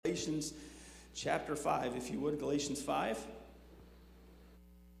Galatians chapter 5, if you would, Galatians 5.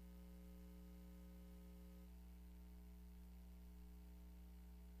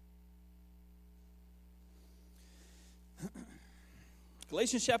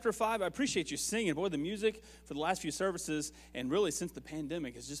 Galatians chapter 5, I appreciate you singing. Boy, the music for the last few services and really since the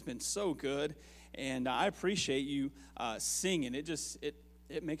pandemic has just been so good. And I appreciate you singing.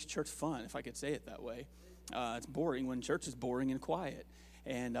 It makes church fun, if I could say it that way. It's boring when church is boring and quiet.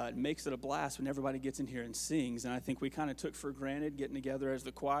 And it makes it a blast when everybody gets in here and sings. And I think we kind of took for granted getting together as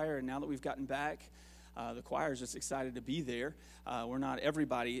the choir. And now that we've gotten back, the choir is just excited to be there. We're not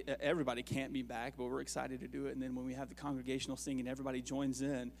everybody can't be back, but we're excited to do it. And then when we have the congregational singing, everybody joins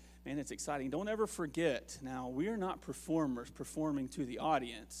in. Man, it's exciting. Don't ever forget, now, we are not performers performing to the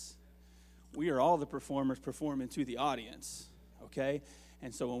audience. We are all the performers performing to the audience, okay?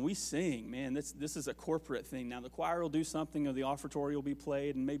 And so when we sing, man, this is a corporate thing. Now, the choir will do something, or the offertory will be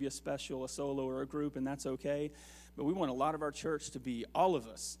played, and maybe a solo, or a group, and that's okay. But we want a lot of our church to be all of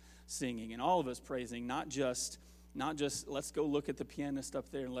us singing and all of us praising, not just let's go look at the pianist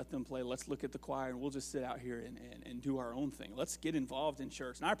up there and let them play. Let's look at the choir and we'll just sit out here and do our own thing. Let's get involved in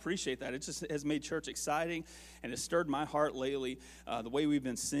church. And I appreciate that. It just has made church exciting and has stirred my heart lately, the way we've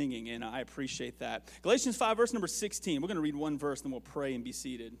been singing, and I appreciate that. Galatians 5, verse number 16. We're going to read one verse, then we'll pray and be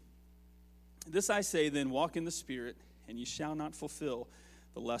seated. This I say then, walk in the Spirit, and ye shall not fulfill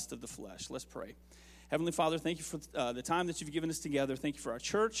the lust of the flesh. Let's pray. Heavenly Father, thank you for the time that you've given us together. Thank you for our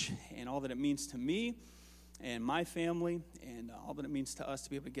church and all that it means to me and my family and all that it means to us to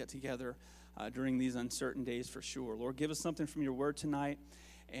be able to get together during these uncertain days for sure. Lord, give us something from your word tonight,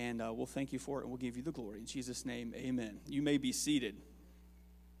 and we'll thank you for it, and we'll give you the glory. In Jesus' name, amen. You may be seated.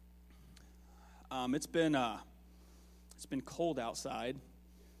 It's been cold outside,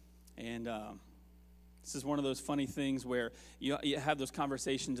 and this is one of those funny things where you have those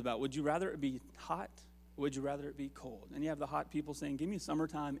conversations about, would you rather it be hot? Or would you rather it be cold? And you have the hot people saying, give me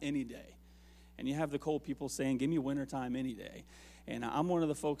summertime any day. And you have the cold people saying, give me wintertime any day. And I'm one of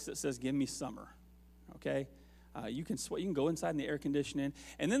the folks that says, give me summer, okay? You can sweat, you can go inside in the air conditioning.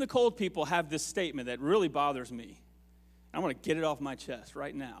 And then the cold people have this statement that really bothers me. I want to get it off my chest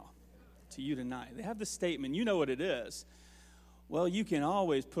right now to you tonight. They have this statement, you know what it is. Well, you can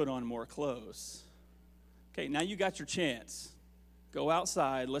always put on more clothes. Okay, now you got your chance. Go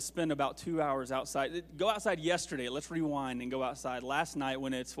outside. Let's spend about 2 hours outside. Go outside yesterday. Let's rewind and go outside. Last night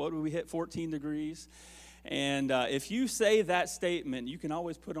when it's, what did we hit, 14 degrees? And if you say that statement, you can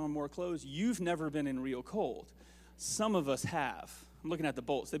always put on more clothes, you've never been in real cold. Some of us have. I'm looking at the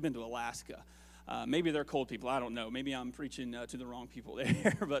Bolts. They've been to Alaska. Maybe they're cold people. I don't know. Maybe I'm preaching to the wrong people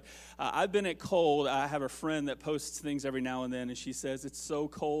there. But I've been at cold. I have a friend that posts things every now and then, and she says, it's so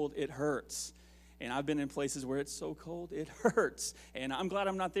cold, it hurts. And I've been in places where it's so cold, it hurts. And I'm glad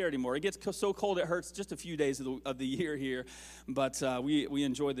I'm not there anymore. It gets so cold, it hurts just a few days of the year here. But we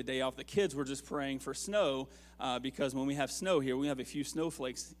enjoyed the day off. The kids were just praying for snow because when we have snow here, we have a few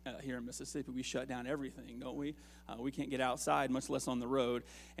snowflakes here in Mississippi. We shut down everything, don't we? We can't get outside, much less on the road.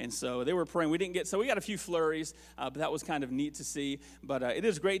 And so they were praying. We got a few flurries, but that was kind of neat to see. But it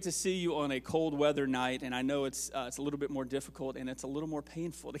is great to see you on a cold weather night. And I know it's a little bit more difficult and it's a little more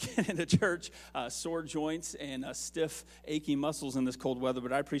painful to get into church. Sore joints and stiff, achy muscles in this cold weather.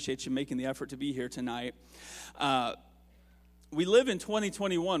 But I appreciate you making the effort to be here tonight. We live in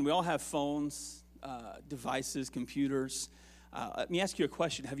 2021. We all have phones, devices, computers. Let me ask you a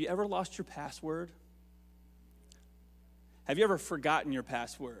question. Have you ever lost your password? Have you ever forgotten your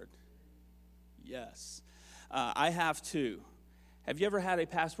password? Yes. I have too. Have you ever had a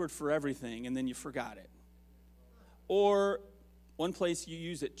password for everything and then you forgot it? Or one place you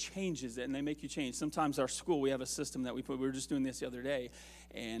use it changes it and they make you change. Sometimes our school, we have a system that we were just doing this the other day,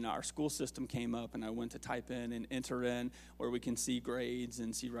 and our school system came up and I went to type in and enter in where we can see grades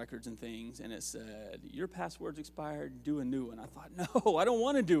and see records and things, and it said, your password's expired, do a new one. I thought, no, I don't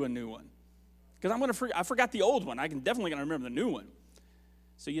want to do a new one. Because I forgot the old one. I can definitely gonna remember the new one.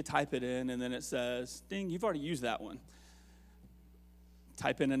 So you type it in, and then it says, ding, you've already used that one.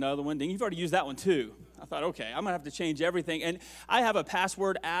 Type in another one, ding, you've already used that one too. I thought, okay, I'm gonna have to change everything. And I have a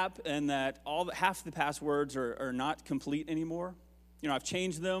password app, and that half the passwords are not complete anymore. You know, I've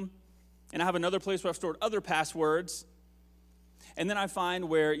changed them, and I have another place where I've stored other passwords. And then I find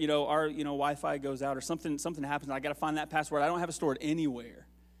where, our Wi-Fi goes out or something happens, and I gotta find that password. I don't have it stored anywhere.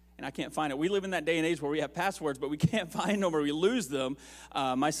 And I can't find it. We live in that day and age where we have passwords, but we can't find them or we lose them.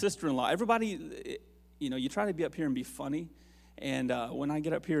 My sister-in-law, everybody, you try to be up here and be funny, And when I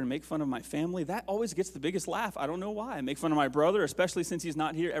get up here and make fun of my family, that always gets the biggest laugh. I don't know why. I make fun of my brother, especially since he's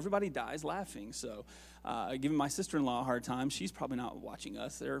not here. Everybody dies laughing. So giving my sister-in-law a hard time. She's probably not watching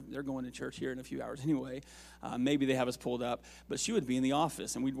us. They're going to church here in a few hours anyway. Maybe they have us pulled up. But she would be in the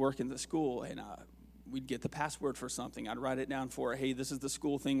office, and we'd work in the school, and we'd get the password for something. I'd write it down for her. Hey, this is the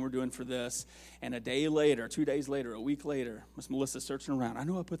school thing we're doing for this. And a day later, 2 days later, a week later, Miss Melissa's searching around. I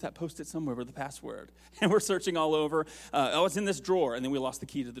know I put that Post-it somewhere with the password. And we're searching all over. Oh, it's in this drawer. And then we lost the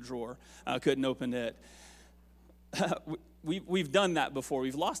key to the drawer. Couldn't open it. We've done that before.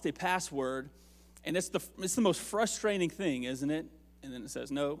 We've lost a password. And it's the most frustrating thing, isn't it? And then it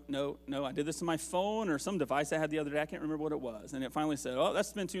says, no, I did this on my phone or some device I had the other day. I can't remember what it was. And it finally said, oh,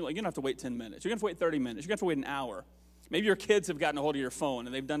 that's been too long. You're going to have to wait 10 minutes. You're going to have to wait 30 minutes. You're going to have to wait an hour. Maybe your kids have gotten a hold of your phone,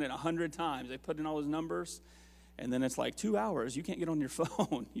 and they've done it 100 times. They put in all those numbers, and then it's like 2 hours. You can't get on your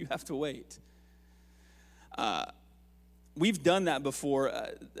phone. You have to wait. We've done that before.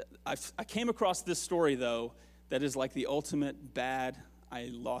 I came across this story, though, that is like the ultimate bad I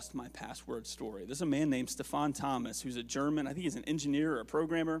lost my password story. There's a man named Stefan Thomas who's a German. I think he's an engineer or a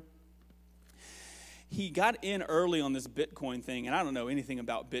programmer. He got in early on this Bitcoin thing, and I don't know anything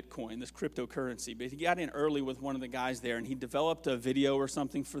about Bitcoin, this cryptocurrency, but he got in early with one of the guys there, and he developed a video or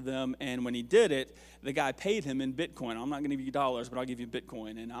something for them, and when he did it, the guy paid him in Bitcoin. I'm not going to give you dollars, but I'll give you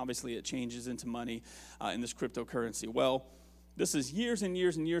Bitcoin, and obviously it changes into money in this cryptocurrency. Well, this is years and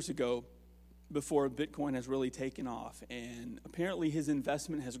years and years ago, before Bitcoin has really taken off, and apparently his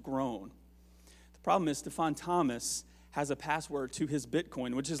investment has grown. The problem is Stefan Thomas has a password to his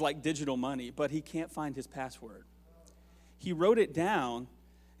Bitcoin, which is like digital money, but he can't find his password. He wrote it down, and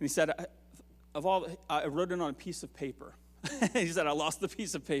he said, I wrote it on a piece of paper. He said, I lost the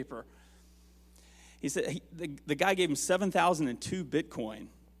piece of paper. He said the guy gave him 7,002 Bitcoin.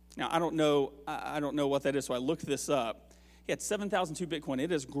 Now, I don't know what that is, so I looked this up. He had 7,002 Bitcoin. It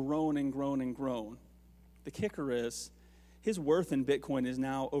has grown and grown and grown. The kicker is his worth in Bitcoin is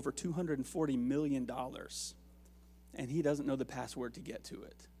now over $240 million, and he doesn't know the password to get to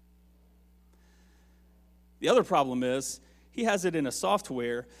it. The other problem is he has it in a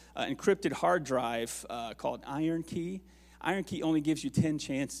software, encrypted hard drive called IronKey. IronKey only gives you 10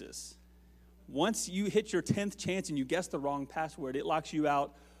 chances. Once you hit your 10th chance and you guess the wrong password, it locks you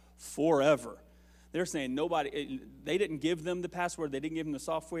out forever. They're saying they didn't give them the password. They didn't give them the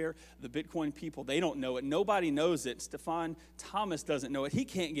software. The Bitcoin people, they don't know it. Nobody knows it. Stefan Thomas doesn't know it. He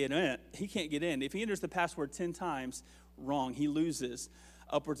can't get in. If he enters the password 10 times wrong, he loses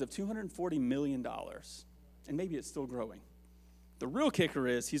upwards of $240 million. And maybe it's still growing. The real kicker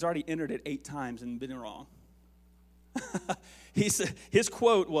is he's already entered it 8 times and been wrong. His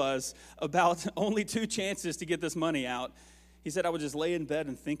quote was about only 2 chances to get this money out. He said, I would just lay in bed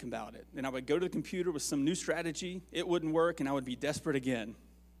and think about it. And I would go to the computer with some new strategy. It wouldn't work, and I would be desperate again.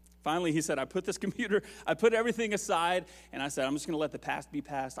 Finally, he said, I put everything aside, and I said, I'm just going to let the past be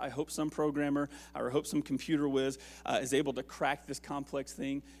past. I hope some programmer or I hope some computer whiz is able to crack this complex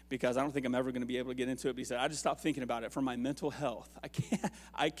thing, because I don't think I'm ever going to be able to get into it. But he said, I just stopped thinking about it for my mental health.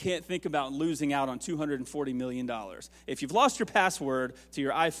 I can't think about losing out on $240 million. If you've lost your password to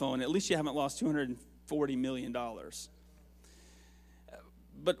your iPhone, at least you haven't lost $240 million.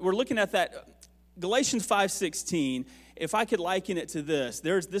 But we're looking at that, Galatians 5:16, if I could liken it to this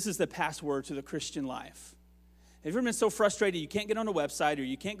is the password to the Christian life. Have you ever been so frustrated you can't get on a website, or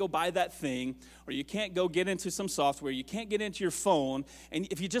you can't go buy that thing, or you can't go get into some software, you can't get into your phone, and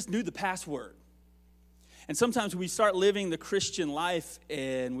if you just knew the password? And sometimes we start living the Christian life,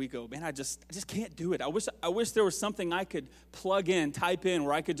 and we go, man, I just can't do it. I wish there was something I could plug in, type in,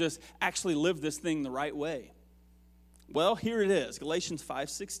 where I could just actually live this thing the right way. Well, here it is, Galatians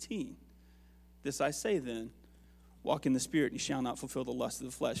 5:16. This I say then, walk in the Spirit, and you shall not fulfill the lust of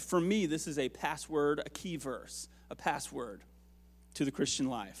the flesh. For me, this is a password, a key verse, a password to the Christian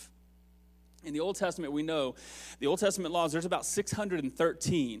life. In the Old Testament, we know the Old Testament laws, there's about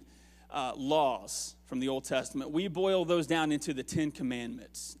 613 laws from the Old Testament. We boil those down into the 10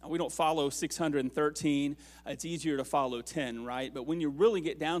 Commandments. Now, we don't follow 613. It's easier to follow 10, right? But when you really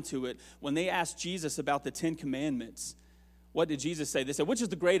get down to it, when they asked Jesus about the 10 Commandments, what did Jesus say? They said, which is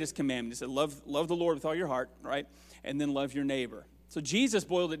the greatest commandment? He said, love the Lord with all your heart, right? And then love your neighbor. So Jesus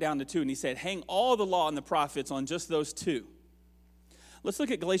boiled it down to 2, and he said, hang all the law and the prophets on just those 2. Let's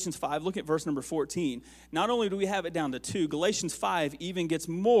look at Galatians 5. Look at verse number 14. Not only do we have it down to 2, Galatians 5 even gets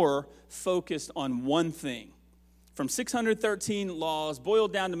more focused on one thing. From 613 laws,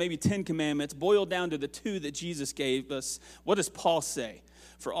 boiled down to maybe 10 commandments, boiled down to the 2 that Jesus gave us. What does Paul say?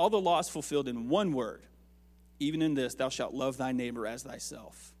 For all the law is fulfilled in one word. Even in this, thou shalt love thy neighbor as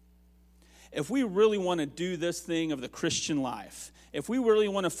thyself. if we really want to do this thing of the Christian life, if we really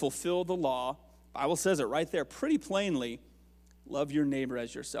want to fulfill the law, the Bible says it right there pretty plainly, love your neighbor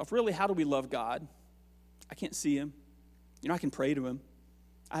as yourself. Really, how do we love God? I can't see him. I can pray to him.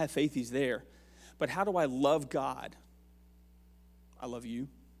 I have faith he's there. But how do I love God? I love you.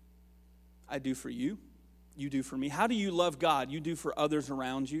 I do for you. You do for me. How do you love God? You do for others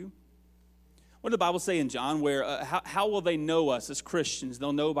around you. What did the Bible say in John? Where how will they know us as Christians?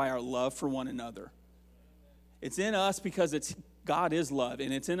 They'll know by our love for one another. It's in us because God is love,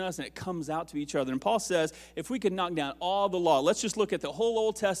 and it's in us, and it comes out to each other. And Paul says, if we could knock down all the law, let's just look at the whole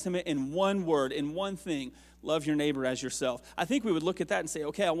Old Testament in one word, in one thing, love your neighbor as yourself. I think we would look at that and say,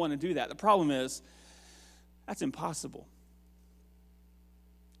 okay, I want to do that. The problem is, that's impossible.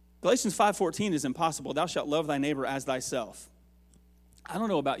 Galatians 5:14 is impossible. Thou shalt love thy neighbor as thyself. I don't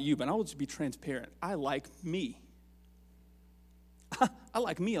know about you, but I will just be transparent. I like me. I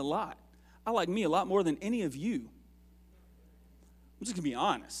like me a lot. I like me a lot more than any of you. I'm just going to be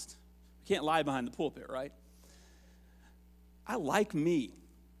honest. You can't lie behind the pulpit, right? I like me.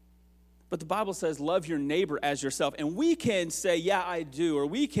 But the Bible says, love your neighbor as yourself. And we can say, yeah, I do. Or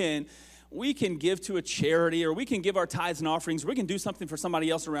we can give to a charity. Or we can give our tithes and offerings. Or we can do something for somebody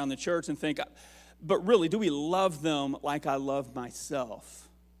else around the church and think, but really, do we love them like I love myself?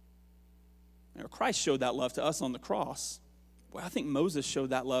 Christ showed that love to us on the cross. Well, I think Moses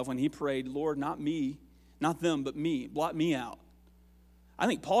showed that love when he prayed, Lord, not me, not them, but me. Blot me out. I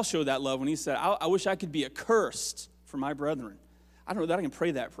think Paul showed that love when he said, I wish I could be accursed for my brethren. I don't know that I can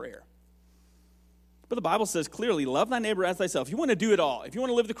pray that prayer. But the Bible says clearly, love thy neighbor as thyself. If you want to do it all, if you want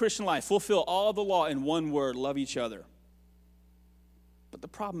to live the Christian life, fulfill all the law in one word, love each other. But the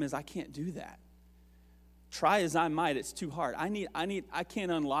problem is I can't do that. Try as I might, it's too hard. I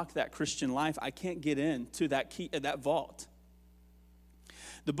can't unlock that Christian life. I can't get into that key, that vault.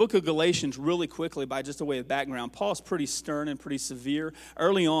 The book of Galatians, really quickly, by just a way of background, Paul's pretty stern and pretty severe.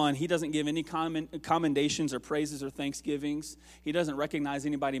 Early on, he doesn't give any commendations or praises or thanksgivings. He doesn't recognize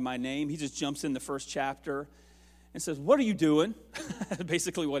anybody by name. He just jumps in the first chapter and says, what are you doing?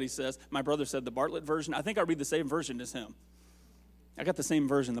 Basically what he says. My brother said the Bartlett version. I think I read the same version as him. I got the same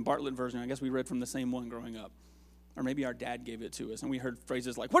version, the Bartlett version. I guess we read from the same one growing up. Or maybe our dad gave it to us, and we heard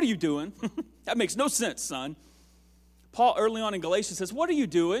phrases like, what are you doing? That makes no sense, son. Paul, early on in Galatians, says, what are you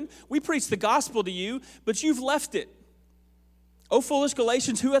doing? We preach the gospel to you, but you've left it. O foolish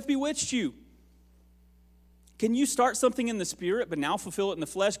Galatians, who hath bewitched you? Can you start something in the spirit, but now fulfill it in the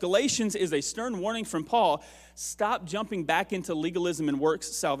flesh? Galatians is a stern warning from Paul. Stop jumping back into legalism and works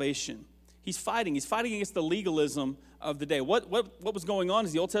salvation. He's fighting against the legalism of the day. What was going on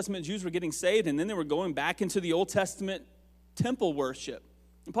is the Old Testament Jews were getting saved, and then they were going back into the Old Testament temple worship.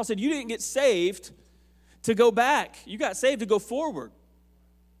 And Paul said, you didn't get saved to go back. You got saved to go forward.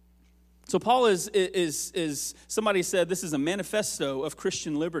 So Paul is somebody said this is a manifesto of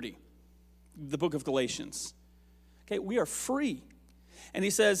Christian liberty, the book of Galatians. Okay, we are free. And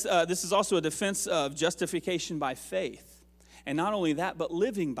he says this is also a defense of justification by faith. And not only that, but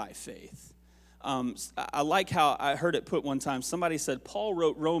living by faith. I like how I heard it put one time. Somebody said Paul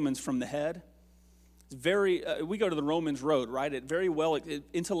wrote Romans from the head. It's very, we go to the Romans road, right? It very well it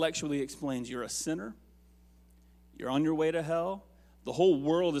intellectually explains you're a sinner. You're on your way to hell. The whole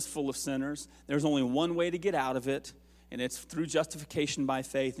world is full of sinners. There's only one way to get out of it, and it's through justification by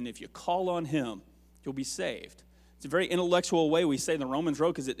faith. And if you call on him, you'll be saved. It's a very intellectual way we say the Romans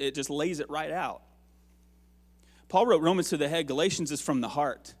road because it just lays it right out. Paul wrote Romans to the head. Galatians is from the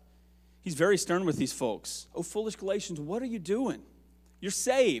heart. He's very stern with these folks. Oh, foolish Galatians, what are you doing? You're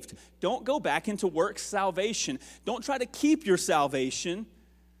saved. Don't go back into works salvation. Don't try to keep your salvation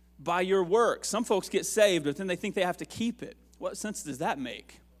by your works. Some folks get saved, but then they think they have to keep it. What sense does that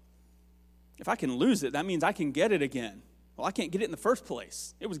make? If I can lose it, that means I can get it again. Well, I can't get it in the first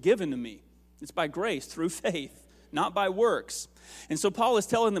place. It was given to me. It's by grace, through faith, not by works. And so Paul is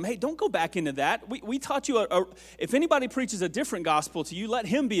telling them, hey, don't go back into that. We taught you, if anybody preaches a different gospel to you, let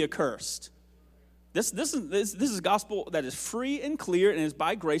him be accursed. This is a gospel that is free and clear and is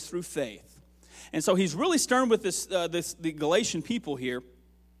by grace through faith. And so he's really stern with the Galatian people here.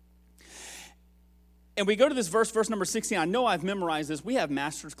 And we go to this verse number 16. I know I've memorized this. We have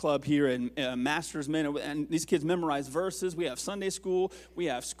Masters Club here and Masters Men, and these kids memorize verses. We have Sunday school. We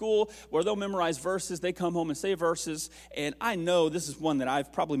have school where they'll memorize verses. They come home and say verses. And I know this is one that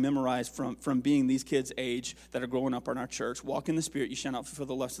I've probably memorized from being these kids' age that are growing up in our church. Walk in the Spirit, you shall not fulfill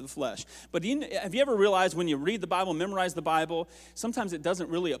the lust of the flesh. But have you ever realized when you read the Bible, memorize the Bible, sometimes it doesn't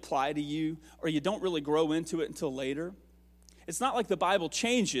really apply to you, or you don't really grow into it until later? It's not like the Bible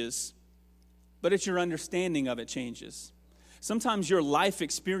changes, but it's your understanding of it changes. Sometimes your life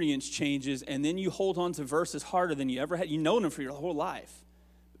experience changes, and then you hold on to verses harder than you ever had. You know them for your whole life.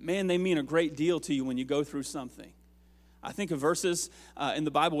 Man, they mean a great deal to you when you go through something. I think of verses in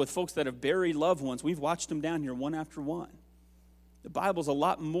the Bible with folks that have buried loved ones. We've watched them down here one after one. The Bible's a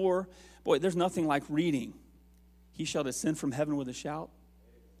lot more. Boy, there's nothing like reading. He shall descend from heaven with a shout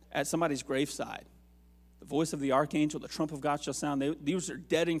at somebody's graveside. The voice of the archangel, the trump of God shall sound. These are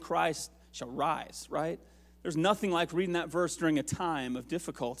dead in Christ shall rise, right? There's nothing like reading that verse during a time of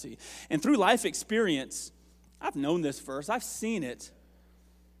difficulty. And through life experience, I've known this verse. I've seen it.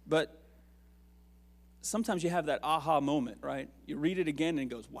 But sometimes you have that aha moment, right? You read it again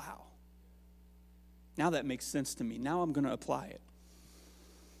and it goes, wow. Now that makes sense to me. Now I'm going to apply it.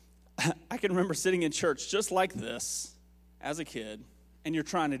 I can remember sitting in church just like this as a kid, and you're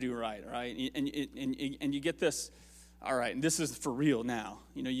trying to do right? And you get this, all right, and this is for real now.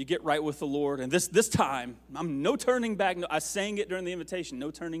 You know, you get right with the Lord, and this time, I'm no turning back. No, I sang it during the invitation,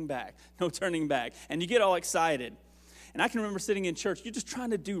 no turning back, no turning back. And you get all excited. And I can remember sitting in church, you're just trying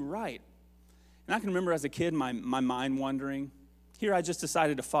to do right. And I can remember as a kid, my mind wandering. Here I just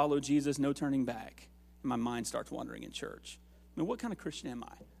decided to follow Jesus, no turning back. And my mind starts wandering in church. I mean, what kind of Christian am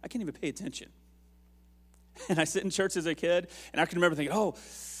I? I can't even pay attention. And I sit in church as a kid, and I can remember thinking, oh,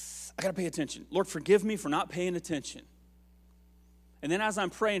 I got to pay attention. Lord, forgive me for not paying attention. And then as I'm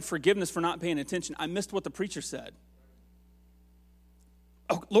praying forgiveness for not paying attention, I missed what the preacher said.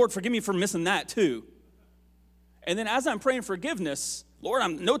 Oh, Lord, forgive me for missing that too. And then as I'm praying forgiveness, Lord,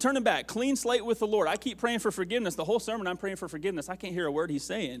 I'm no turning back, clean slate with the Lord. I keep praying for forgiveness. The whole sermon I'm praying for forgiveness. I can't hear a word he's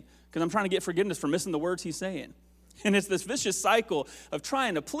saying because I'm trying to get forgiveness for missing the words he's saying. And it's this vicious cycle of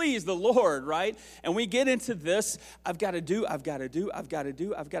trying to please the Lord, right? And we get into this, I've got to do.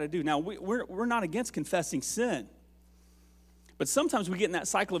 Now, we're not against confessing sin. But sometimes we get in that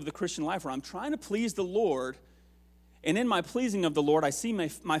cycle of the Christian life where I'm trying to please the Lord, and in my pleasing of the Lord, I see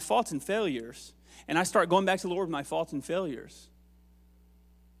my faults and failures, and I start going back to the Lord with my faults and failures.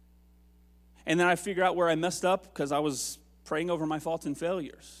 And then I figure out where I messed up because I was praying over my faults and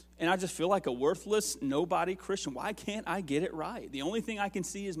failures. And I just feel like a worthless, nobody Christian. Why can't I get it right? The only thing I can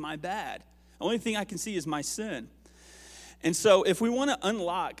see is my bad. The only thing I can see is my sin. And so if we want to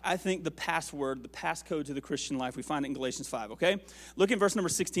unlock, I think, the password, the passcode to the Christian life, we find it in Galatians 5, okay? Look at verse number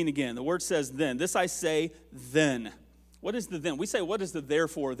 16 again. The word says, then. This I say, then. What is the then? We say, what is the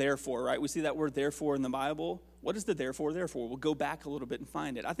therefore, right? We see that word therefore in the Bible. What is the therefore? We'll go back a little bit and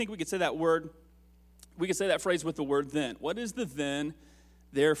find it. I think we could say that phrase with the word then. What is the then,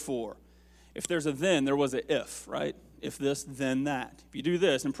 therefore? If there's a then, there was a if, right? If this, then that. If you do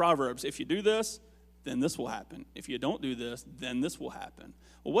this, in Proverbs, if you do this, then this will happen. If you don't do this, then this will happen.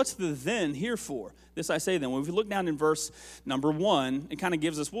 Well, what's the then here for? This I say then. When we look down in verse number 1, it kind of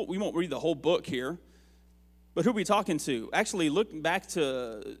gives us, we won't read the whole book here, but who are we talking to? Actually, look back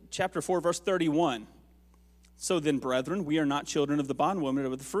to chapter 4, verse 31. So then, brethren, we are not children of the bondwoman,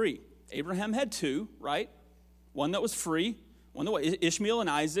 but of the free. Abraham had two, right? One that was free, one that was Ishmael and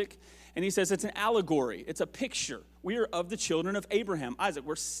Isaac. And he says it's an allegory. It's a picture. We are of the children of Abraham, Isaac.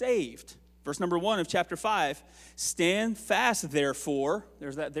 We're saved. Verse number 1 of chapter 5, stand fast, therefore.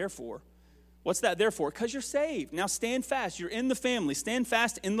 There's that therefore. What's that therefore? Because you're saved. Now stand fast. You're in the family. Stand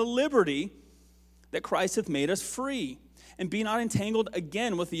fast in the liberty that Christ hath made us free. And be not entangled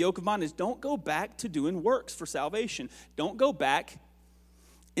again with the yoke of bondage. Don't go back to doing works for salvation. Don't go back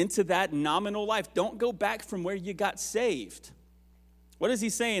into that nominal life. Don't go back from where you got saved. What is he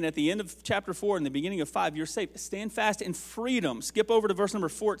saying at the end of chapter 4 and the beginning of 5? You're saved. Stand fast in freedom. Skip over to verse number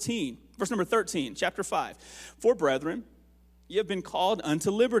 13, chapter 5. For brethren, ye have been called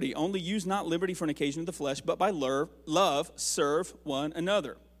unto liberty. Only use not liberty for an occasion of the flesh, but by love serve one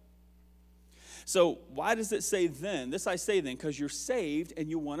another. So why does it say then? This I say then, because you're saved and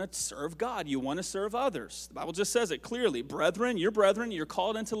you want to serve God. You want to serve others. The Bible just says it clearly. Brethren, you're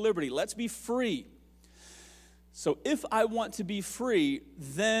called unto liberty. Let's be free. So if I want to be free,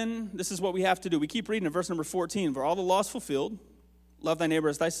 then this is what we have to do. We keep reading in verse number 14. For all the law is fulfilled, love thy neighbor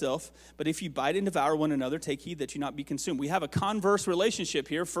as thyself. But if you bite and devour one another, take heed that you not be consumed. We have a converse relationship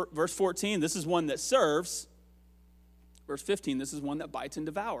here. Verse 14, this is one that serves. Verse 15, this is one that bites and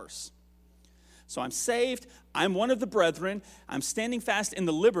devours. So I'm saved. I'm one of the brethren. I'm standing fast in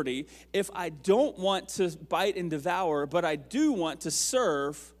the liberty. If I don't want to bite and devour, but I do want to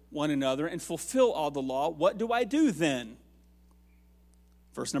serve one another and fulfill all the law, what do I do then?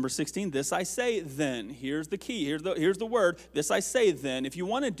 Verse number 16, this I say then. Here's the key. Here's the word. This I say then. If you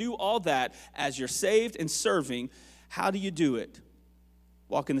want to do all that as you're saved and serving, how do you do it?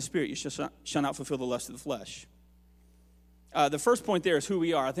 Walk in the Spirit. You shall not fulfill the lust of the flesh. The first point there is who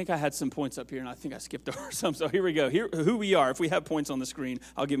we are. I think I had some points up here, and I think I skipped over some. So here we go. Here, who we are. If we have points on the screen,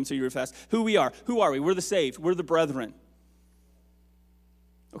 I'll give them to you real fast. Who we are. Who are we? We're the saved. We're the brethren.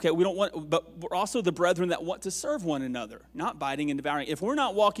 Okay, but we're also the brethren that want to serve one another, not biting and devouring. If we're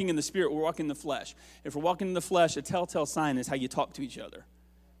not walking in the Spirit, we're walking in the flesh. If we're walking in the flesh, a telltale sign is how you talk to each other,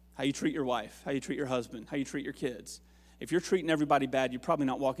 how you treat your wife, how you treat your husband, how you treat your kids. If you're treating everybody bad, you're probably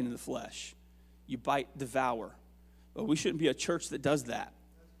not walking in the flesh. You bite, devour. But we shouldn't be a church that does that.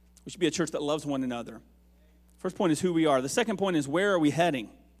 We should be a church that loves one another. First point is who we are. The second point is where are we heading?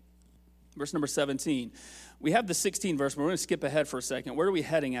 Verse number 17. We have the 16th verse, but we're going to skip ahead for a second. Where are we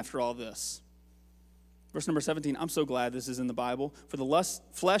heading after all this? Verse number 17. I'm so glad this is in the Bible. For the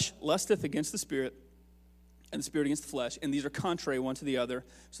flesh lusteth against the Spirit, and the Spirit against the flesh, and these are contrary one to the other,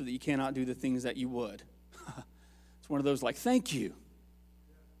 so that you cannot do the things that you would. It's one of those like, thank you.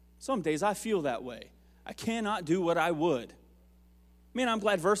 Some days I feel that way. I cannot do what I would. Man, I'm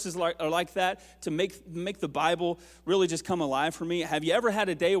glad verses are like that to make the Bible really just come alive for me. Have you ever had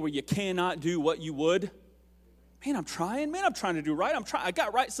a day where you cannot do what you would? Man, I'm trying. Man, I'm trying to do right. I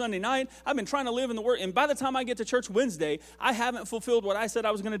got right Sunday night. I've been trying to live in the Word. And by the time I get to church Wednesday, I haven't fulfilled what I said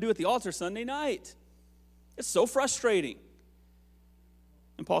I was going to do at the altar Sunday night. It's so frustrating.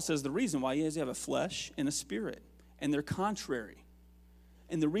 And Paul says the reason why is you have a flesh and a spirit, and they're contrary.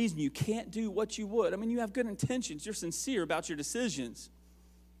 And the reason you can't do what you would, I mean, you have good intentions. You're sincere about your decisions.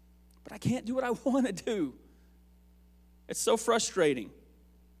 But I can't do what I want to do. It's so frustrating.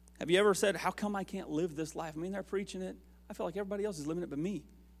 Have you ever said, how come I can't live this life? I mean, they're preaching it. I feel like everybody else is living it but me.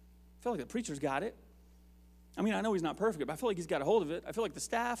 I feel like the preacher's got it. I mean, I know he's not perfect, but I feel like he's got a hold of it. I feel like the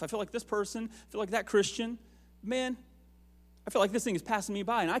staff. I feel like this person. I feel like that Christian. Man, I feel like this thing is passing me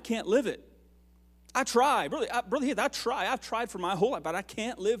by, and I can't live it. I try. Brother Heath, I try. I've tried for my whole life, but I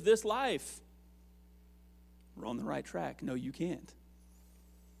can't live this life. We're on the right track. No, you can't.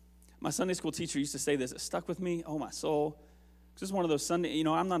 My Sunday school teacher used to say this. It stuck with me. Oh, my soul. This is one of those Sunday,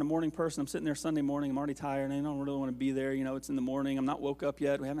 I'm not a morning person. I'm sitting there Sunday morning. I'm already tired, and I don't really want to be there. It's in the morning. I'm not woke up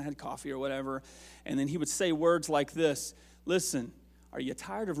yet. We haven't had coffee or whatever. And then he would say words like this. Listen, are you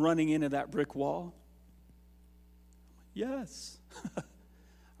tired of running into that brick wall? Yes.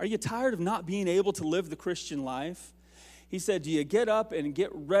 Are you tired of not being able to live the Christian life? He said, do you get up and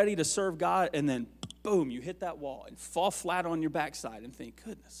get ready to serve God, and then, boom, you hit that wall and fall flat on your backside and think,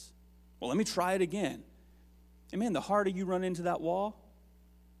 goodness, well, let me try it again. And man, the harder you run into that wall,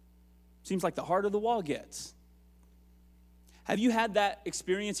 seems like the harder the wall gets. Have you had that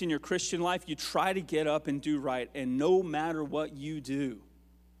experience in your Christian life? You try to get up and do right, and no matter what you do,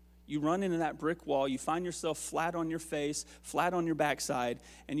 you run into that brick wall, you find yourself flat on your face, flat on your backside,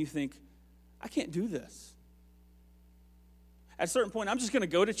 and you think, I can't do this. At a certain point, I'm just going to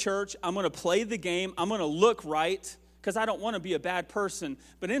go to church, I'm going to play the game, I'm going to look right, because I don't want to be a bad person.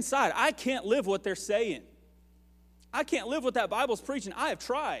 But inside, I can't live what they're saying. I can't live what that Bible's preaching. I have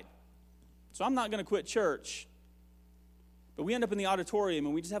tried. So I'm not going to quit church. But we end up in the auditorium,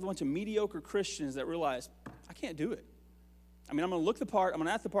 and we just have a bunch of mediocre Christians that realize, I can't do it. I mean, I'm going to look the part. I'm going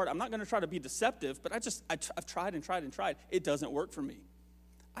to act the part. I'm not going to try to be deceptive, but I've tried and tried and tried. It doesn't work for me.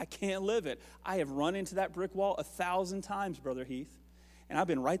 I can't live it. I have run into that brick wall 1,000 times, Brother Heath, and I've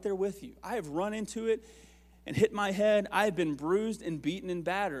been right there with you. I have run into it and hit my head. I have been bruised and beaten and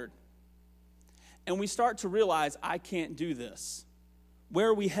battered. And we start to realize, I can't do this. Where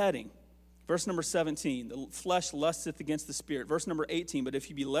are we heading? Verse number 17, the flesh lusteth against the Spirit. Verse number 18, but if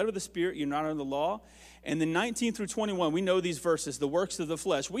you be led of the Spirit, you're not under the law. And then 19 through 21, we know these verses, the works of the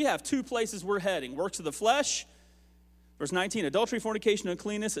flesh. We have two places we're heading. Works of the flesh, verse 19, adultery, fornication,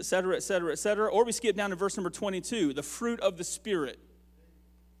 uncleanness, etc., etc., etc. Or we skip down to verse number 22, the fruit of the Spirit.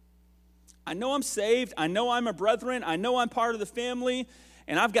 I know I'm saved. I know I'm a brethren. I know I'm part of the family.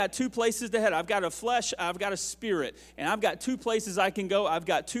 And I've got two places to head. I've got a flesh, I've got a spirit. And I've got two places I can go. I've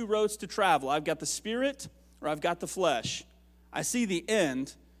got two roads to travel. I've got the spirit or I've got the flesh. I see the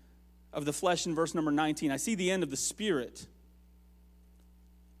end of the flesh in verse number 19. I see the end of the spirit.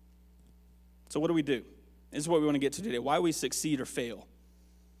 So what do we do? This is what we want to get to today. Why we succeed or fail.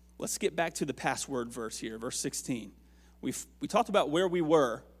 Let's get back to the password verse here, verse 16. We talked about where we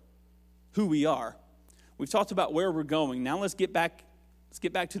were, who we are. We've talked about where we're going. Now let's get back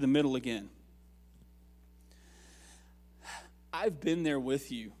to the middle again. I've been there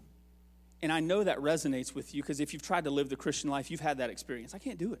with you, and I know that resonates with you because if you've tried to live the Christian life, you've had that experience. I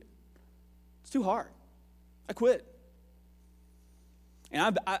can't do it. It's too hard. I quit.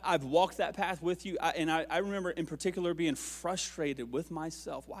 And I've walked that path with you, and I remember in particular being frustrated with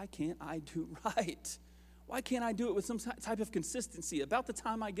myself. Why can't I do right? Why can't I do it with some type of consistency? About the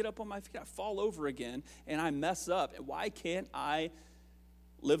time I get up on my feet, I fall over again and I mess up. Why can't I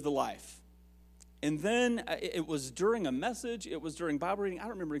live the life? And then it was during a message, it was during Bible reading. I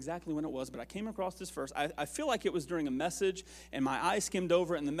don't remember exactly when it was, but I came across this verse. I feel like it was during a message, and my eye skimmed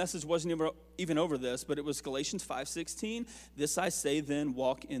over it, and the message wasn't even over this, but it was Galatians 5:16. This I say then,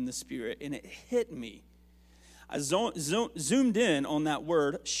 walk in the Spirit. And it hit me. I zoomed in on that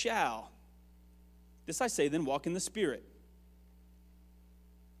word, shall. This I say then, walk in the Spirit.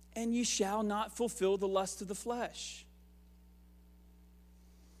 And ye shall not fulfill the lust of the flesh.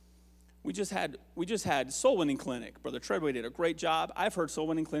 We just had Soul Winning Clinic. Brother Treadway did a great job. I've heard Soul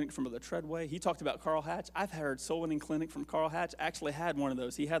Winning Clinic from Brother Treadway. He talked about Carl Hatch. I've heard Soul Winning Clinic from Carl Hatch. I actually had one of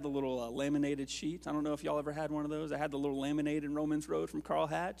those. He had the little laminated sheet. I don't know if y'all ever had one of those. I had the little laminated Romans Road from Carl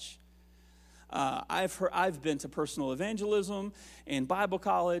Hatch. I've been to personal evangelism and Bible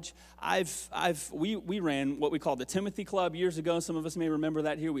college. We ran what we called the Timothy Club years ago. Some of us may remember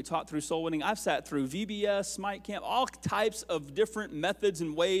that here. We taught through soul winning. I've sat through VBS, Smite Camp, all types of different methods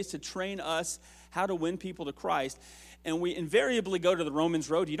and ways to train us how to win people to Christ. And we invariably go to the Romans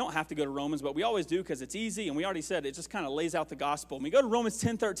Road. You don't have to go to Romans, but we always do because it's easy. And we already said it just kind of lays out the gospel. And we go to Romans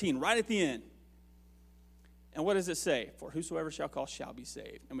 10:13 right at the end. And what does it say? For whosoever shall call shall be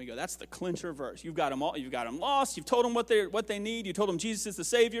saved. And we go, that's the clincher verse. You've got them all. You've got them lost. You've told them what they need. You told them Jesus is the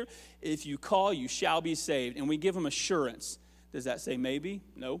Savior. If you call, you shall be saved. And we give them assurance. Does that say maybe?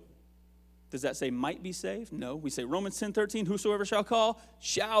 No. Does that say might be saved? No. We say Romans 10:13, whosoever shall call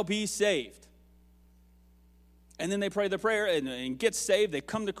shall be saved. And then they pray the prayer and get saved. They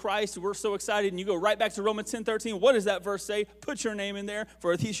come to Christ. We're so excited. And you go right back to Romans 10:13. What does that verse say? Put your name in there.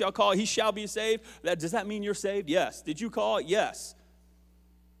 For if he shall call, he shall be saved. Does that mean you're saved? Yes. Did you call? Yes.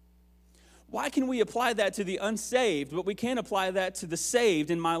 Why can we apply that to the unsaved, but we can't apply that to the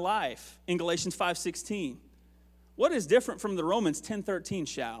saved in my life in Galatians 5:16? What is different from the Romans 10:13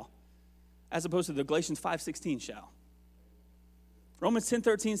 shall as opposed to the Galatians 5:16 shall? Romans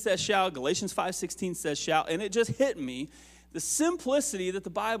 10:13 says shall, Galatians 5:16 says shall, and it just hit me, the simplicity that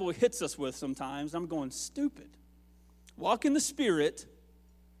the Bible hits us with sometimes. I'm going, stupid. Walk in the Spirit.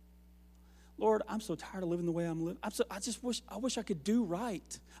 Lord, I'm so tired of living the way I'm living. I wish I could do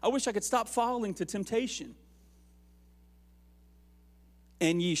right. I wish I could stop falling to temptation.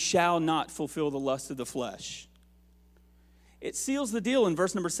 And ye shall not fulfill the lust of the flesh. It seals the deal in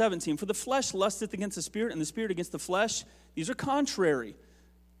verse number 17. For the flesh lusteth against the Spirit, and the Spirit against the flesh. These are contrary.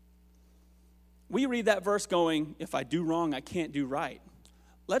 We read that verse going, if I do wrong, I can't do right.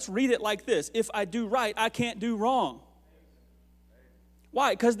 Let's read it like this. If I do right, I can't do wrong.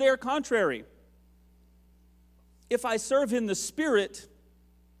 Why? Because they're contrary. If I serve in the Spirit,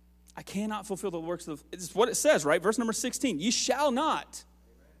 I cannot fulfill the works of... It's what it says, right? Verse number 16. Ye shall not.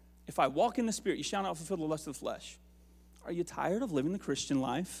 If I walk in the Spirit, you shall not fulfill the lust of the flesh. Are you tired of living the Christian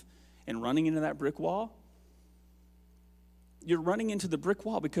life and running into that brick wall? You're running into the brick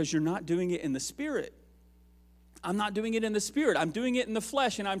wall because you're not doing it in the Spirit. I'm not doing it in the Spirit. I'm doing it in the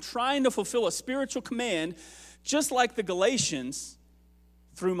flesh, and I'm trying to fulfill a spiritual command just like the Galatians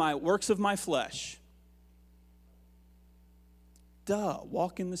through my works of my flesh.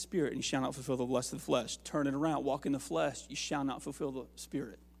 Walk in the Spirit, and you shall not fulfill the lust of the flesh. Turn it around. Walk in the flesh, you shall not fulfill the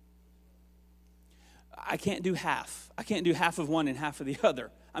Spirit. I can't do half. I can't do half of one and half of the other.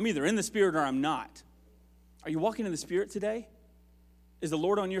 I'm either in the Spirit or I'm not. Are you walking in the Spirit today? Is the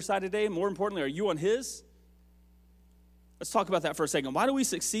Lord on your side today? More importantly, are you on His? Let's talk about that for a second. Why do we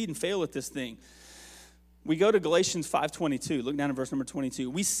succeed and fail at this thing? We go to Galatians 5:22. Look down at verse number 22.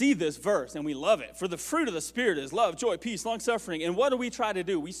 We see this verse and we love it. For the fruit of the Spirit is love, joy, peace, long-suffering. And what do we try to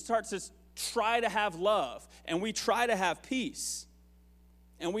do? We start to try to have love, and we try to have peace,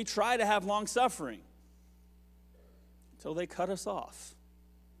 and we try to have long-suffering until they cut us off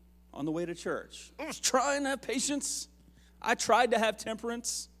on the way to church. I was trying to have patience. I tried to have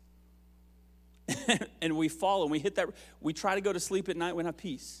temperance. And we fall and we hit that. We try to go to sleep at night, we don't have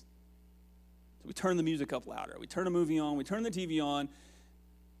peace. So we turn the music up louder. We turn a movie on. We turn the TV on.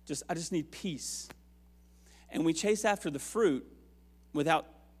 I just need peace. And we chase after the fruit without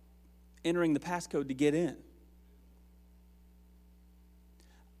entering the passcode to get in.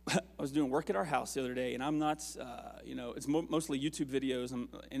 I was doing work at our house the other day, and I'm not, it's mostly YouTube videos,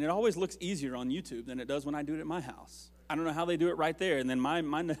 and it always looks easier on YouTube than it does when I do it at my house. I don't know how they do it right there, and then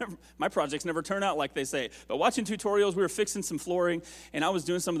my projects never turn out like they say. But watching tutorials, we were fixing some flooring, and I was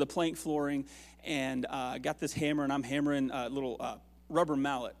doing some of the plank flooring, and got this hammer, and I'm hammering a little rubber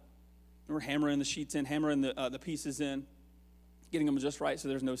mallet. We're hammering the sheets in, hammering the pieces in, getting them just right so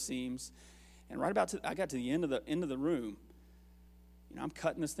there's no seams. And I got to the end of the room, I'm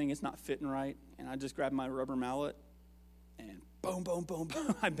cutting this thing, it's not fitting right, and I just grabbed my rubber mallet, and boom, boom, boom,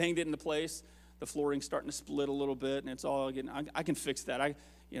 boom, I banged it into place. The flooring's starting to split a little bit, and it's all getting, I can fix that.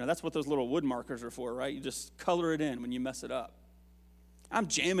 That's what those little wood markers are for, right? You just color it in when you mess it up. I'm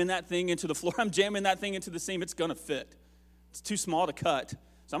jamming that thing into the floor. I'm jamming that thing into the seam. It's going to fit. It's too small to cut,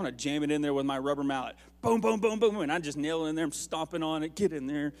 so I'm going to jam it in there with my rubber mallet. Boom, boom, boom, boom, and I just nail it in there. I'm stomping on it. Get in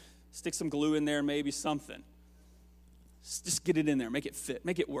there. Stick some glue in there, maybe something. Just get it in there. Make it fit.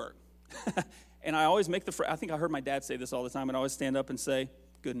 Make it work. And I always I think I heard my dad say this all the time, and I always stand up and say,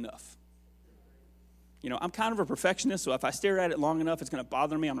 good enough. I'm kind of a perfectionist, so if I stare at it long enough, it's going to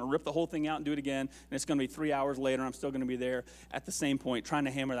bother me. I'm going to rip the whole thing out and do it again, and it's going to be 3 hours later. I'm still going to be there at the same point trying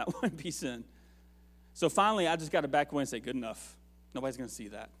to hammer that one piece in. So finally, I just got to back away and say, good enough. Nobody's going to see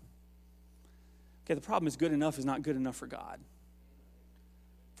that. Okay, the problem is good enough is not good enough for God.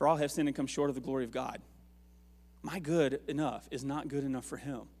 For all have sinned and come short of the glory of God. My good enough is not good enough for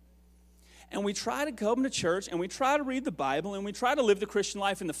him. And we try to come to church, and we try to read the Bible, and we try to live the Christian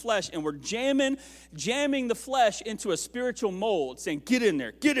life in the flesh, and we're jamming the flesh into a spiritual mold, saying, get in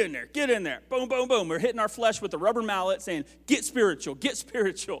there, get in there, get in there. Boom, boom, boom. We're hitting our flesh with a rubber mallet, saying, get spiritual, get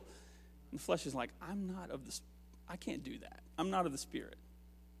spiritual. And the flesh is like, I can't do that. I'm not of the Spirit.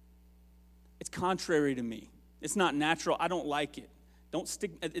 It's contrary to me. It's not natural. I don't like it.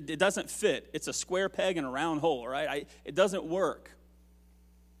 It doesn't fit. It's a square peg in a round hole, right? It doesn't work.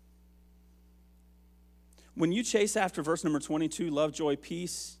 When you chase after verse number 22, love, joy,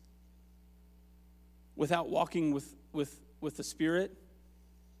 peace, without walking with the Spirit,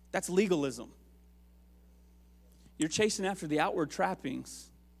 that's legalism. You're chasing after the outward trappings,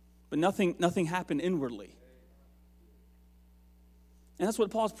 but nothing happened inwardly. And that's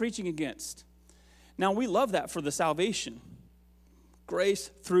what Paul's preaching against. Now, we love that for the salvation. Grace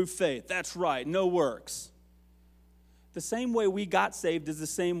through faith. That's right, no works. The same way we got saved is the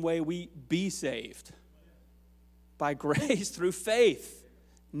same way we be saved. By grace through faith,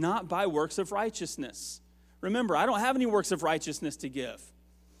 not by works of righteousness. Remember, I don't have any works of righteousness to give.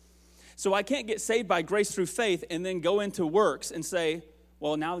 So I can't get saved by grace through faith and then go into works and say,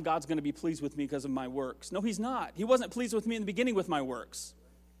 well, now God's going to be pleased with me because of my works. No, he's not. He wasn't pleased with me in the beginning with my works.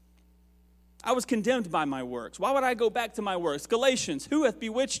 I was condemned by my works. Why would I go back to my works? Galatians, who hath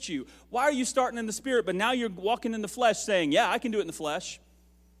bewitched you? Why are you starting in the Spirit, but now you're walking in the flesh saying, yeah, I can do it in the flesh.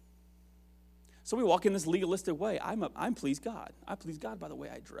 So we walk in this legalistic way. I please God. I please God by the way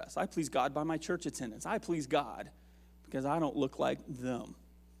I dress. I please God by my church attendance. I please God because I don't look like them.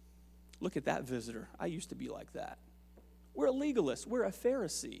 Look at that visitor. I used to be like that. We're a legalist. We're a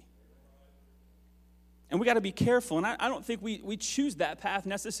Pharisee. And we got to be careful. And I don't think we choose that path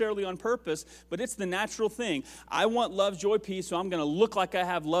necessarily on purpose, but it's the natural thing. I want love, joy, peace, so I'm going to look like I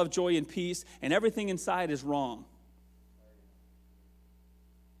have love, joy, and peace, and everything inside is wrong.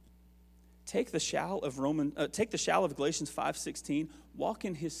 Take the shall of Galatians 5:16, walk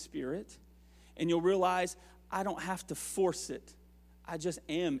in his Spirit, and you'll realize I don't have to force it. I just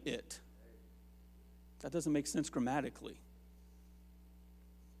am it. That doesn't make sense grammatically.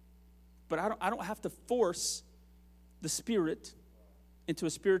 But I don't have to force the Spirit into a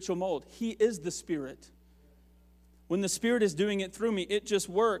spiritual mold. He is the Spirit. When the Spirit is doing it through me, it just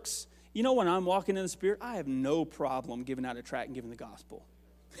works. When I'm walking in the Spirit, I have no problem giving out a tract and giving the gospel.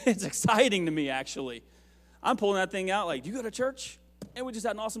 It's exciting to me, actually. I'm pulling that thing out like, do you go to church? And we just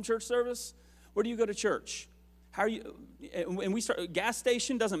had an awesome church service. Where do you go to church? How are you? And we start, gas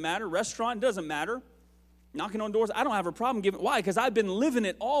station, doesn't matter. Restaurant, doesn't matter. Knocking on doors, I don't have a problem giving. Why? Because I've been living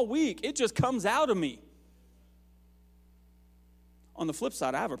it all week. It just comes out of me. On the flip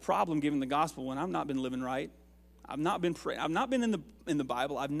side, I have a problem giving the gospel when I've not been living right. I've not been praying. I've not been in the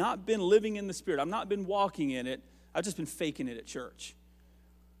Bible. I've not been living in the Spirit. I've not been walking in it. I've just been faking it at church.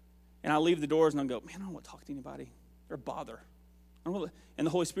 And I leave the doors and I go, man, I don't want to talk to anybody. They're a bother. And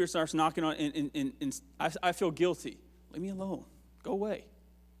the Holy Spirit starts knocking on, and I feel guilty. Leave me alone. Go away.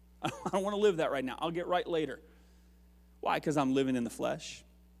 I don't want to live that right now. I'll get right later. Why? Because I'm living in the flesh.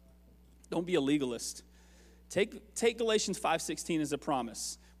 Don't be a legalist. Take Galatians 5:16 as a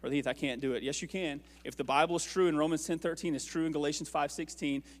promise. Brother Heath, I can't do it. Yes, you can. If the Bible is true and Romans 10:13 is true in Galatians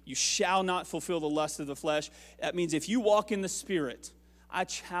 5:16, you shall not fulfill the lust of the flesh. That means if you walk in the Spirit, I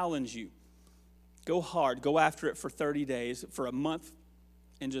challenge you, go hard, go after it for 30 days, for a month,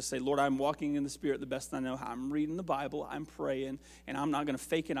 and just say, Lord, I'm walking in the Spirit the best I know how. I'm reading the Bible, I'm praying, and I'm not going to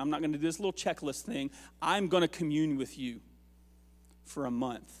fake it. I'm not going to do this little checklist thing. I'm going to commune with you for a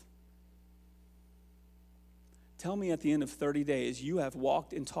month. Tell me at the end of 30 days, you have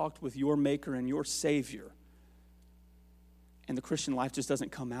walked and talked with your Maker and your Savior, and the Christian life just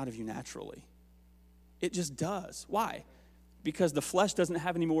doesn't come out of you naturally. It just does. Why? because the flesh doesn't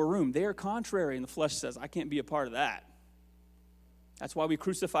have any more room. They are contrary, and the flesh says, I can't be a part of that. That's why we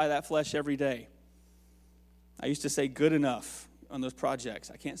crucify that flesh every day. I used to say good enough on those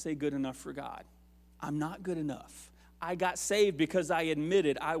projects. I can't say good enough for God. I'm not good enough. I got saved because I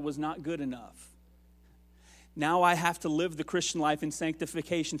admitted I was not good enough. Now I have to live the Christian life in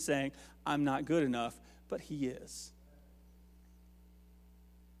sanctification saying, I'm not good enough, but he is.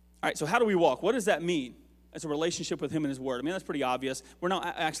 All right, so how do we walk? What does that mean? It's a relationship with him and his word. I mean, that's pretty obvious. We're not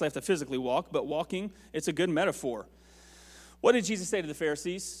actually have to physically walk, but walking, it's a good metaphor. What did Jesus say to the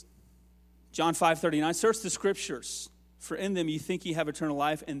Pharisees? John 5:39, search the scriptures, for in them you think ye have eternal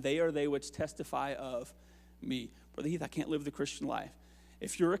life, and they are they which testify of me. Brother Heath, I can't live the Christian life.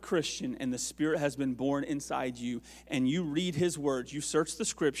 If you're a Christian and the Spirit has been born inside you, and you read his words, you search the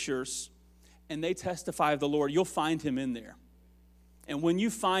scriptures, and they testify of the Lord, you'll find him in there. And when you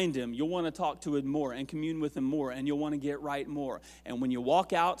find him, you'll want to talk to him more and commune with him more, and you'll want to get right more. And when you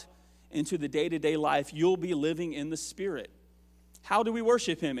walk out into the day-to-day life, you'll be living in the Spirit. How do we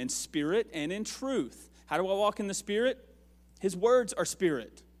worship him? In spirit and in truth. How do I walk in the Spirit? His words are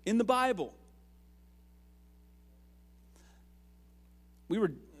spirit in the Bible.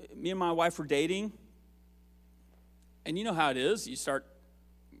 Me and my wife were dating, and you know how it is. You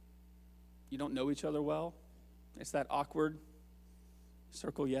don't know each other well. It's that awkward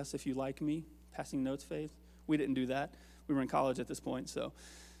circle yes if you like me, passing notes phase. We didn't do that. We were in college at this point, so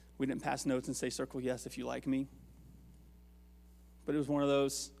we didn't pass notes and say circle yes if you like me. But it was one of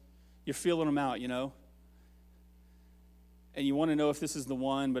those, you're feeling them out, you know. And you want to know if this is the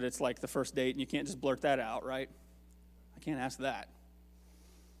one, but it's like the first date, and you can't just blurt that out, right? I can't ask that.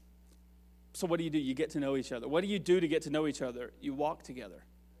 So what do? You get to know each other. What do you do to get to know each other? You walk together.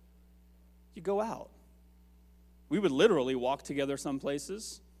 You go out. We would literally walk together some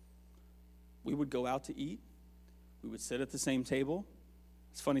places. We would go out to eat. We would sit at the same table.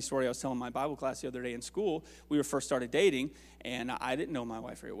 It's a funny story I was telling my Bible class the other day in school. We were first started dating, and I didn't know my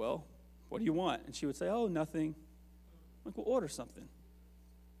wife very well. What do you want? And she would say, oh, nothing. I'm like, well, order something.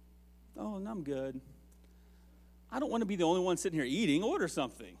 Oh, no, I'm good. I don't want to be the only one sitting here eating. Order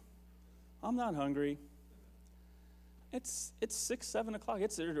something. I'm not hungry. It's 6, 7 o'clock.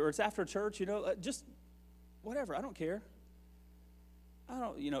 It's after church, you know, just whatever. I don't care.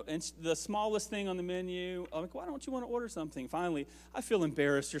 And the smallest thing on the menu, I'm like, why don't you want to order something? Finally, I feel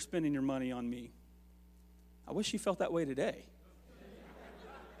embarrassed you're spending your money on me. I wish you felt that way today.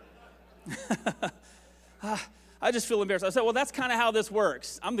 I just feel embarrassed. I said, well, that's kind of how this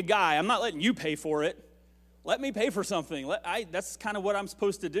works. I'm the guy. I'm not letting you pay for it. Let me pay for something. That's kind of what I'm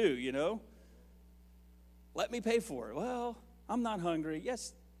supposed to do, you know. Let me pay for it. Well, I'm not hungry.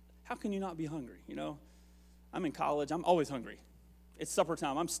 Yes, how can you not be hungry, you know? I'm in college. I'm always hungry. It's supper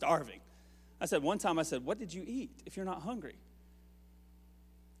time. I'm starving. One time I said, what did you eat if you're not hungry?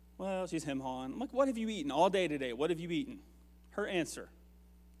 Well, she's hem-hawing. I'm like, what have you eaten all day today? What have you eaten? Her answer,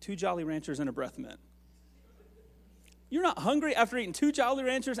 2 Jolly Ranchers and a breath mint. You're not hungry after eating 2 Jolly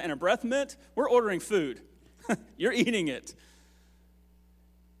Ranchers and a breath mint? We're ordering food. You're eating it.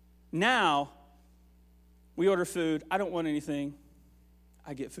 Now, we order food. I don't want anything.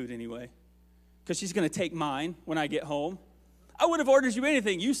 I get food anyway. Because she's going to take mine when I get home. I would have ordered you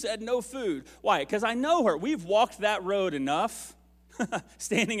anything. You said no food. Why? Because I know her. We've walked that road enough,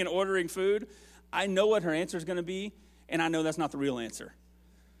 standing and ordering food. I know what her answer is going to be, and I know that's not the real answer.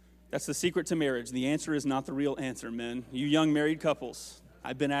 That's the secret to marriage. The answer is not the real answer, men. You young married couples,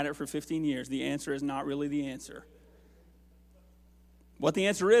 I've been at it for 15 years. The answer is not really the answer. What the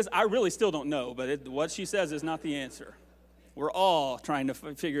answer is, I really still don't know, but what she says is not the answer. We're all trying to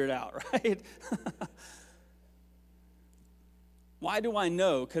figure it out, right? Why do I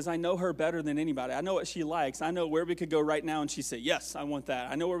know? Because I know her better than anybody. I know what she likes. I know where we could go right now, and she'd say, yes, I want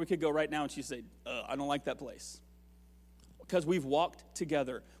that. I know where we could go right now, and she'd say, I don't like that place. Because we've walked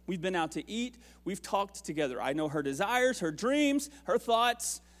together. We've been out to eat. We've talked together. I know her desires, her dreams, her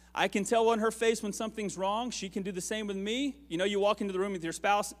thoughts. I can tell on her face when something's wrong. She can do the same with me. You know, you walk into the room with your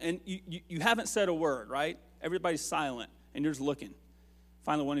spouse, and you haven't said a word, right? Everybody's silent, and you're just looking.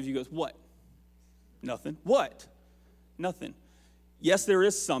 Finally, one of you goes, what? Nothing. What? Nothing. Yes, there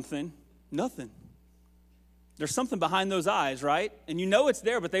is something. Nothing. There's something behind those eyes, right? And you know it's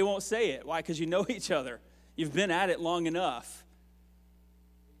there, but they won't say it. Why? Because you know each other. You've been at it long enough.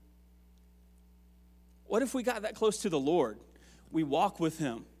 What if we got that close to the Lord? We walk with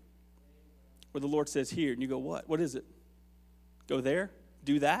him where the Lord says here, and you go, what? What is it? Go there?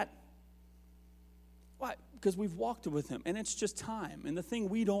 Do that? Why? Because we've walked with him, and it's just time. And the thing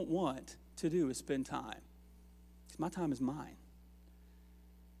we don't want to do is spend time. Because my time is mine.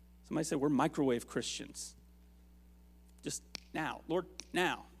 Somebody said we're microwave Christians. Just Now, Lord,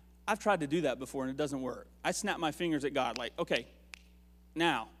 now. I've tried to do that before, and it doesn't work. I snap my fingers at God like, okay,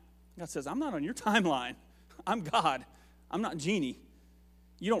 now. God says, I'm not on your timeline. I'm God. I'm not Genie.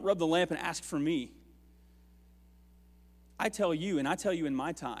 You don't rub the lamp and ask for me. I tell you, and I tell you in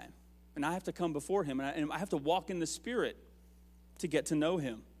my time. And I have to come before him, and I have to walk in the Spirit to get to know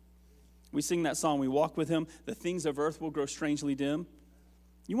him. We sing that song, we walk with him, the things of earth will grow strangely dim.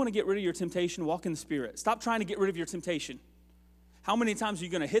 You want to get rid of your temptation, walk in the Spirit. Stop trying to get rid of your temptation. How many times are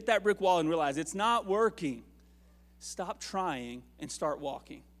you going to hit that brick wall and realize it's not working? Stop trying and start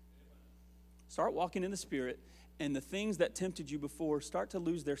walking. Start walking in the Spirit, and the things that tempted you before start to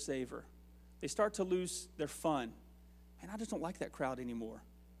lose their savor. They start to lose their fun. And I just don't like that crowd anymore.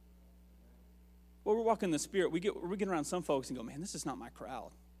 Well, we're walking in the Spirit. We get around some folks and go, man, this is not my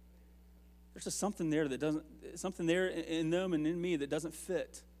crowd. There's just something there something there in them and in me that doesn't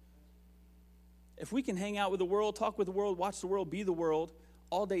fit. If we can hang out with the world, talk with the world, watch the world, be the world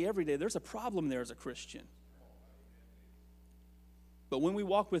all day, every day, there's a problem there as a Christian. But when we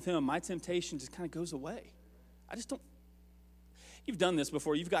walk with him, my temptation just kind of goes away. I just don't. You've done this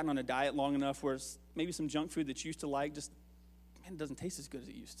before. You've gotten on a diet long enough where maybe some junk food that you used to like just, man, it doesn't taste as good as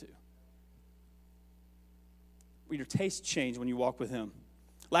it used to. Your tastes change when you walk with him.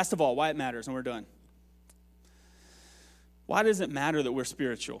 Last of all, why it matters, and we're done. Why does it matter that we're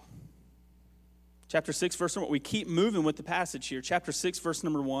spiritual? Chapter 6, verse number 1. We keep moving with the passage here. Chapter 6, verse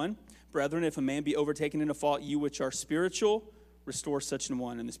number 1. Brethren, if a man be overtaken in a fault, you which are spiritual, restore such an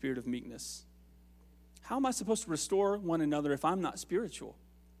one in the spirit of meekness. How am I supposed to restore one another if I'm not spiritual?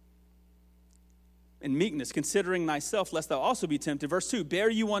 In meekness, considering thyself, lest thou also be tempted. Verse 2, bear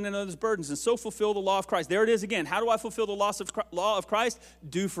you one another's burdens, and so fulfill the law of Christ. There it is again. How do I fulfill the law of Christ?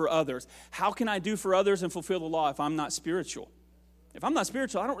 Do for others. How can I do for others and fulfill the law if I'm not spiritual? If I'm not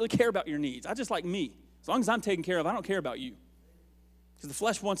spiritual, I don't really care about your needs. I just like me. As long as I'm taken care of, I don't care about you. Because the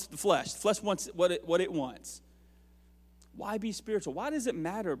flesh wants the flesh. The flesh wants what it wants. Why be spiritual? Why does it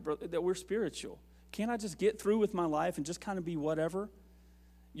matter that we're spiritual? Can't I just get through with my life and just kind of be whatever?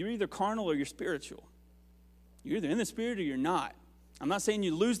 You're either carnal or you're spiritual. You're either in the Spirit or you're not. I'm not saying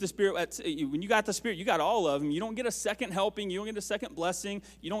you lose the Spirit. When you got the Spirit, you got all of them. You don't get a second helping. You don't get a second blessing.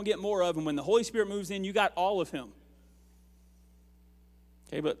 You don't get more of them. When the Holy Spirit moves in, you got all of him.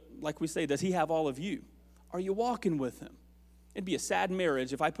 Okay, but like we say, does he have all of you? Are you walking with him? It'd be a sad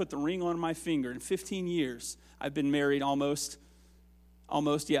marriage if I put the ring on my finger. In 15 years, I've been married almost,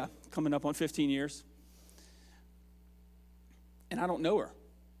 coming up on 15 years. And I don't know her.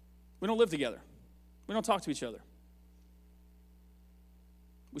 We don't live together. We don't talk to each other.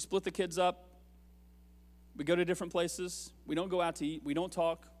 We split the kids up. We go to different places. We don't go out to eat. We don't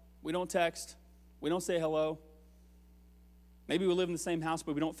talk. We don't text. We don't say hello. Maybe we live in the same house,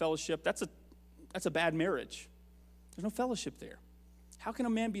 but we don't fellowship. That's a bad marriage. There's no fellowship there. How can a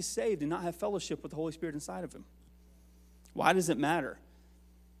man be saved and not have fellowship with the Holy Spirit inside of him? Why does it matter?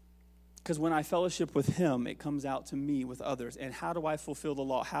 Because when I fellowship with him, it comes out to me with others. And how do I fulfill the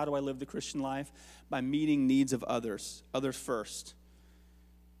law? How do I live the Christian life? By meeting needs of others first.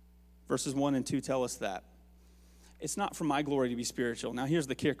 Verses 1 and 2 tell us that. It's not for my glory to be spiritual. Now, here's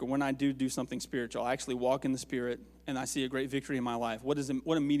the kicker. When I do something spiritual, I actually walk in the Spirit, and I see a great victory in my life. What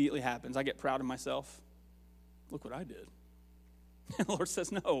immediately happens? I get proud of myself. Look what I did. And the Lord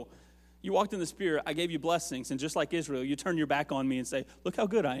says, no. You walked in the Spirit. I gave you blessings. And just like Israel, you turn your back on me and say, look how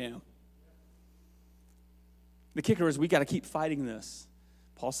good I am. The kicker is we got to keep fighting this.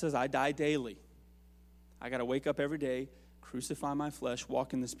 Paul says, I die daily. I got to wake up every day, crucify my flesh,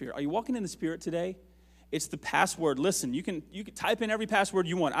 walk in the Spirit. Are you walking in the Spirit today? It's the password. Listen, you can type in every password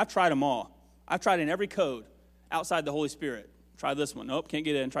you want. I've tried them all. I've tried in every code outside the Holy Spirit. Try this one. Nope, can't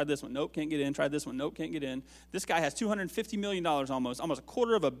get in. Try this one. Nope, can't get in. Try this one. Nope, can't get in. This guy has $250 million almost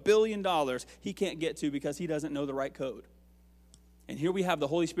 $250 million he can't get to because he doesn't know the right code. And here we have the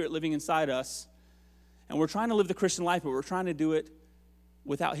Holy Spirit living inside us, and we're trying to live the Christian life, but we're trying to do it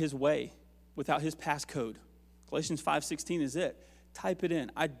without his way, without his passcode. Galatians 5:16 is it. Type it in.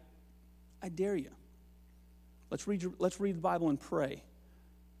 I dare you. Let's read the Bible and pray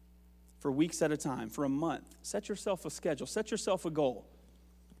for weeks at a time, for a month. Set yourself a schedule. Set yourself a goal.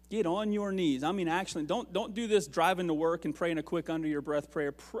 Get on your knees. I mean, actually, don't do this driving to work and praying a quick under your breath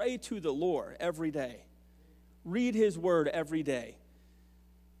prayer. Pray to the Lord every day. Read his word every day.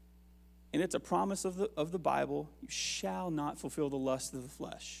 And it's a promise of the Bible. You shall not fulfill the lust of the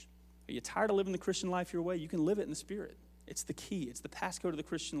flesh. Are you tired of living the Christian life your way? You can live it in the Spirit. It's the key. It's the passcode of the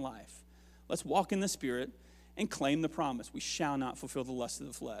Christian life. Let's walk in the Spirit and claim the promise. We shall not fulfill the lust of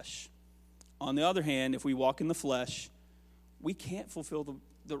the flesh. On the other hand, if we walk in the flesh, we can't fulfill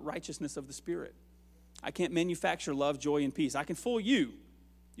the righteousness of the Spirit. I can't manufacture love, joy, and peace. I can fool you.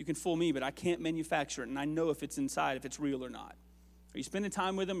 You can fool me, but I can't manufacture it, and I know if it's inside, if it's real or not. Are you spending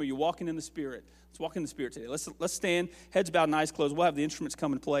time with him, or are you walking in the Spirit? Let's walk in the Spirit today. Let's stand, heads bowed and eyes closed. We'll have the instruments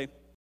come and play.